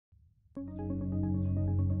China's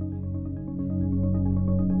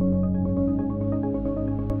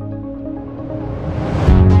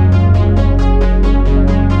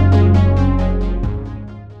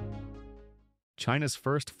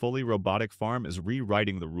first fully robotic farm is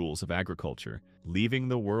rewriting the rules of agriculture, leaving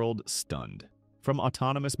the world stunned. From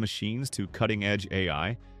autonomous machines to cutting-edge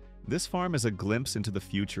AI, this farm is a glimpse into the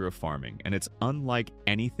future of farming, and it's unlike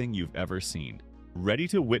anything you've ever seen. Ready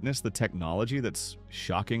to witness the technology that's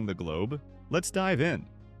shocking the globe? Let's dive in.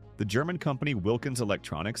 The German company Wilkins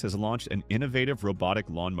Electronics has launched an innovative robotic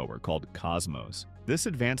lawnmower called Cosmos. This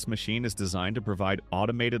advanced machine is designed to provide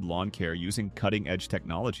automated lawn care using cutting-edge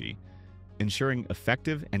technology, ensuring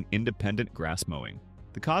effective and independent grass mowing.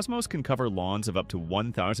 The Cosmos can cover lawns of up to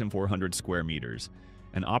 1,400 square meters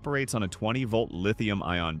and operates on a 20-volt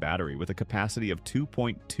lithium-ion battery with a capacity of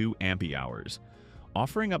 2.2 amp-hours,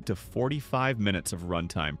 offering up to 45 minutes of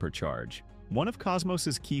runtime per charge. One of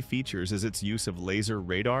Cosmos's key features is its use of laser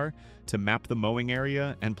radar to map the mowing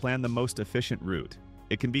area and plan the most efficient route.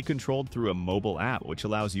 It can be controlled through a mobile app, which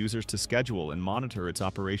allows users to schedule and monitor its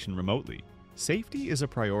operation remotely. Safety is a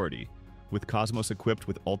priority, with Cosmos equipped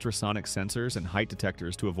with ultrasonic sensors and height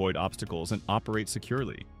detectors to avoid obstacles and operate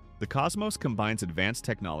securely. The Cosmos combines advanced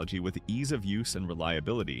technology with ease of use and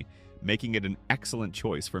reliability, making it an excellent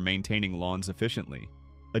choice for maintaining lawns efficiently.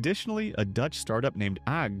 Additionally, a Dutch startup named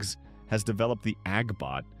Agbot has developed the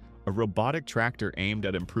Agbot, a robotic tractor aimed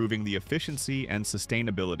at improving the efficiency and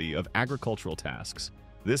sustainability of agricultural tasks.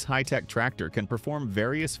 This high-tech tractor can perform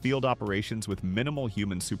various field operations with minimal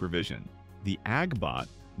human supervision. The Agbot,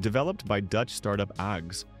 developed by Dutch startup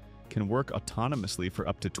Agbot, can work autonomously for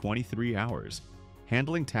up to 23 hours,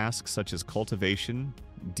 handling tasks such as cultivation,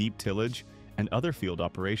 deep tillage, and other field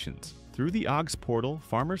operations. Through the Agbot portal,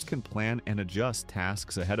 farmers can plan and adjust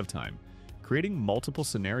tasks ahead of time, creating multiple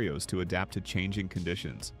scenarios to adapt to changing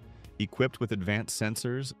conditions. Equipped with advanced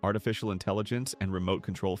sensors, artificial intelligence, and remote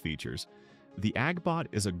control features, the Agbot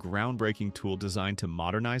is a groundbreaking tool designed to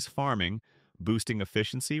modernize farming, boosting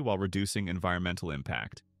efficiency while reducing environmental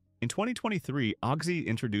impact. In 2023, Agbot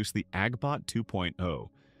introduced the Agbot 2.0,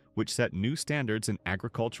 which set new standards in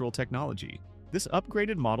agricultural technology. This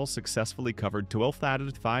upgraded model successfully covered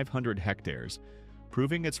 12,500 hectares,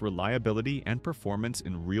 proving its reliability and performance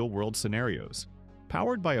in real-world scenarios.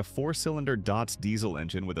 Powered by a 4-cylinder DOTS diesel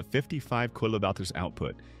engine with a 55 kW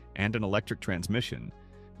output and an electric transmission,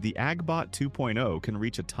 the Agbot 2.0 can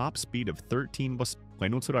reach a top speed of 13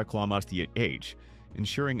 km/h,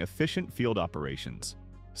 ensuring efficient field operations.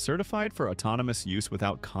 Certified for autonomous use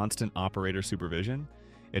without constant operator supervision,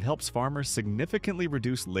 it helps farmers significantly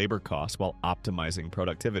reduce labor costs while optimizing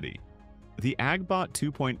productivity. The Agbot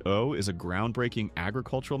 2.0 is a groundbreaking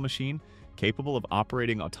agricultural machine capable of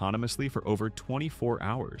operating autonomously for over 24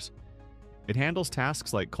 hours. It handles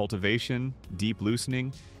tasks like cultivation, deep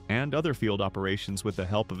loosening, and other field operations with the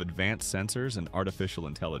help of advanced sensors and artificial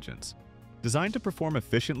intelligence. Designed to perform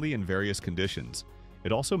efficiently in various conditions,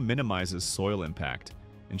 it also minimizes soil impact,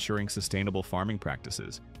 ensuring sustainable farming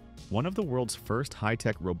practices. One of the world's first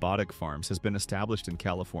high-tech robotic farms has been established in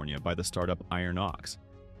California by the startup Iron Ox.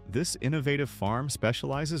 This innovative farm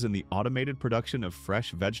specializes in the automated production of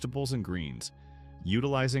fresh vegetables and greens,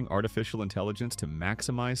 utilizing artificial intelligence to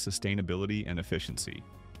maximize sustainability and efficiency.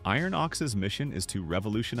 Iron Ox's mission is to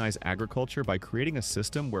revolutionize agriculture by creating a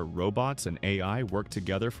system where robots and AI work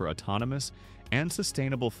together for autonomous and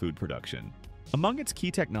sustainable food production. Among its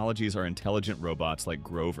key technologies are intelligent robots like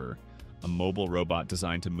Grover, a mobile robot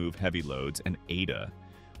designed to move heavy loads, and Ada,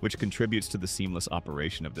 which contributes to the seamless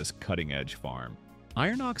operation of this cutting-edge farm.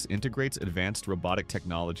 Iron Ox integrates advanced robotic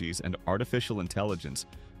technologies and artificial intelligence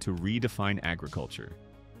to redefine agriculture.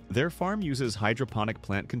 Their farm uses hydroponic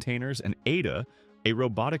plant containers, and Ada, a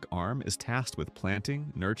robotic arm, is tasked with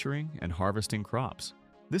planting, nurturing, and harvesting crops.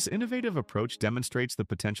 This innovative approach demonstrates the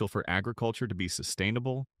potential for agriculture to be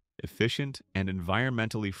sustainable, efficient, and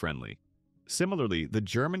environmentally friendly. Similarly, the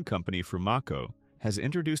German company Ferrumco has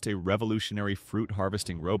introduced a revolutionary fruit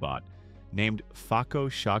harvesting robot named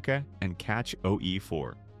Faco Shake and Catch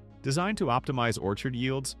OE4. Designed to optimize orchard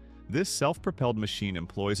yields, this self-propelled machine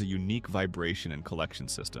employs a unique vibration and collection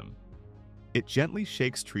system. It gently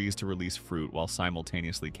shakes trees to release fruit while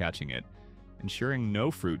simultaneously catching it, ensuring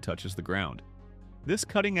no fruit touches the ground. This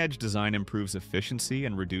cutting-edge design improves efficiency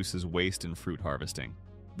and reduces waste in fruit harvesting.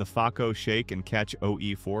 The Faco Shake and Catch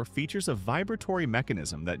OE4 features a vibratory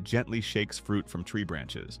mechanism that gently shakes fruit from tree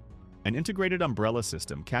branches. An integrated umbrella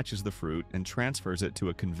system catches the fruit and transfers it to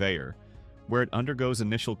a conveyor, where it undergoes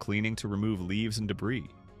initial cleaning to remove leaves and debris.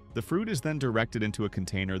 The fruit is then directed into a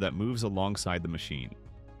container that moves alongside the machine.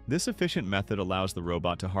 This efficient method allows the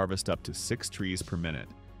robot to harvest up to 6 trees per minute.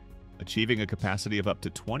 achieving a capacity of up to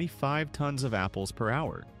 25 tons of apples per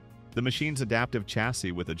hour. The machine's adaptive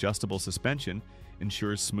chassis with adjustable suspension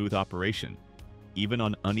ensures smooth operation, even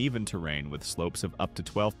on uneven terrain with slopes of up to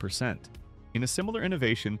 12%. In a similar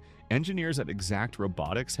innovation, engineers at Agbot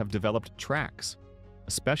Robotics have developed Trax,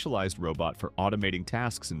 a specialized robot for automating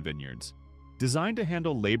tasks in vineyards. Designed to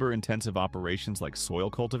handle labor-intensive operations like soil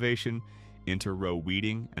cultivation, inter-row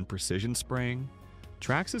weeding, and precision spraying,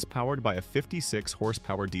 Trax is powered by a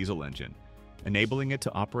 56-horsepower diesel engine, enabling it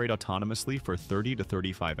to operate autonomously for 30 to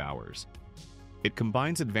 35 hours. It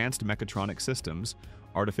combines advanced mechatronic systems,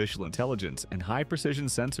 artificial intelligence, and high-precision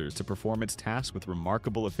sensors to perform its tasks with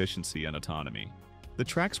remarkable efficiency and autonomy. The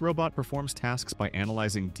Trax robot performs tasks by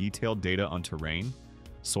analyzing detailed data on terrain,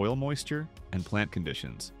 soil moisture, and plant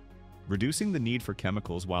conditions, reducing the need for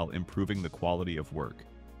chemicals while improving the quality of work.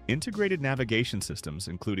 Integrated navigation systems,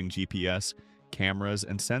 including GPS, cameras,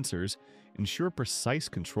 and sensors, ensure precise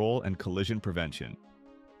control and collision prevention.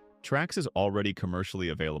 Trax is already commercially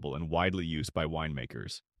available and widely used by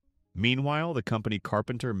winemakers. Meanwhile, the company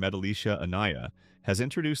Carpenter Metallicia Anaya has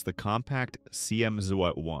introduced the compact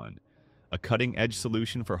CM01, a cutting-edge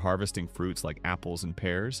solution for harvesting fruits like apples and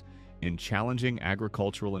pears in challenging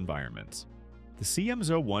agricultural environments. The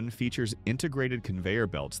CM01 features integrated conveyor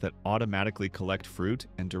belts that automatically collect fruit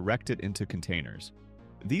and direct it into containers.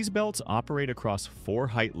 These belts operate across 4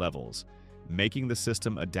 height levels, making the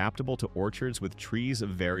system adaptable to orchards with trees of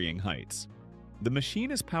varying heights. The machine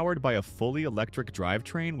is powered by a fully electric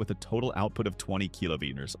drivetrain with a total output of 20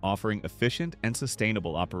 kilometers, offering efficient and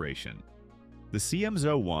sustainable operation. The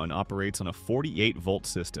CM01 operates on a 48-volt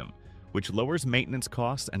system, which lowers maintenance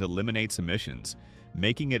costs and eliminates emissions,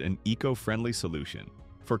 making it an eco-friendly solution.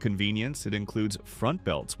 For convenience, it includes front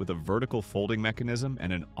belts with a vertical folding mechanism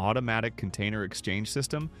and an automatic container exchange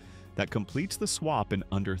system that completes the swap in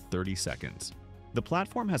under 30 seconds. The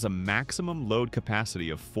platform has a maximum load capacity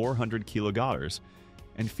of 400 kilograms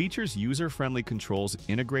and features user-friendly controls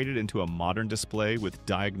integrated into a modern display with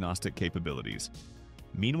diagnostic capabilities.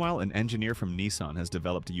 Meanwhile, an engineer from Nissan has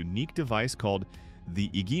developed a unique device called the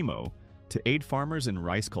Agbot to aid farmers in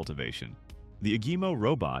rice cultivation. The Agbot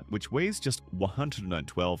robot, which weighs just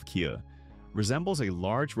 112 kg, resembles a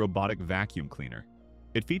large robotic vacuum cleaner.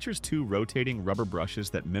 It features 2 rotating rubber brushes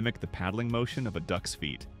that mimic the paddling motion of a duck's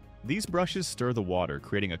feet. These brushes stir the water,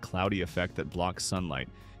 creating a cloudy effect that blocks sunlight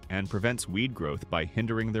and prevents weed growth by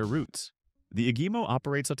hindering their roots. The Agbot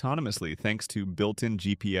operates autonomously thanks to built-in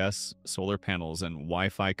GPS, solar panels, and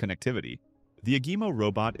Wi-Fi connectivity. The Agbot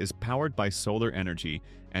robot is powered by solar energy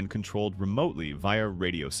and controlled remotely via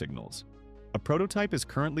radio signals. A prototype is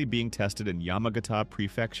currently being tested in Yamagata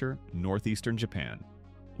Prefecture, northeastern Japan.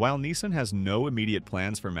 While Nissan has no immediate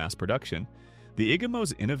plans for mass production, the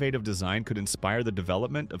Agbot's innovative design could inspire the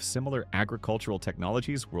development of similar agricultural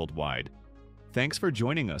technologies worldwide. Thanks for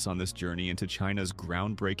joining us on this journey into China's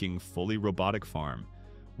groundbreaking, fully robotic farm.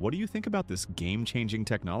 What do you think about this game-changing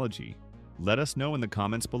technology? Let us know in the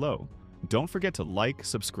comments below. Don't forget to like,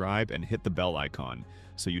 subscribe, and hit the bell icon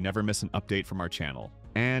so you never miss an update from our channel.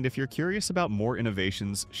 And if you're curious about more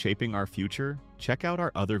innovations shaping our future, check out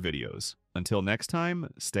our other videos. Until next time,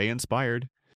 stay inspired.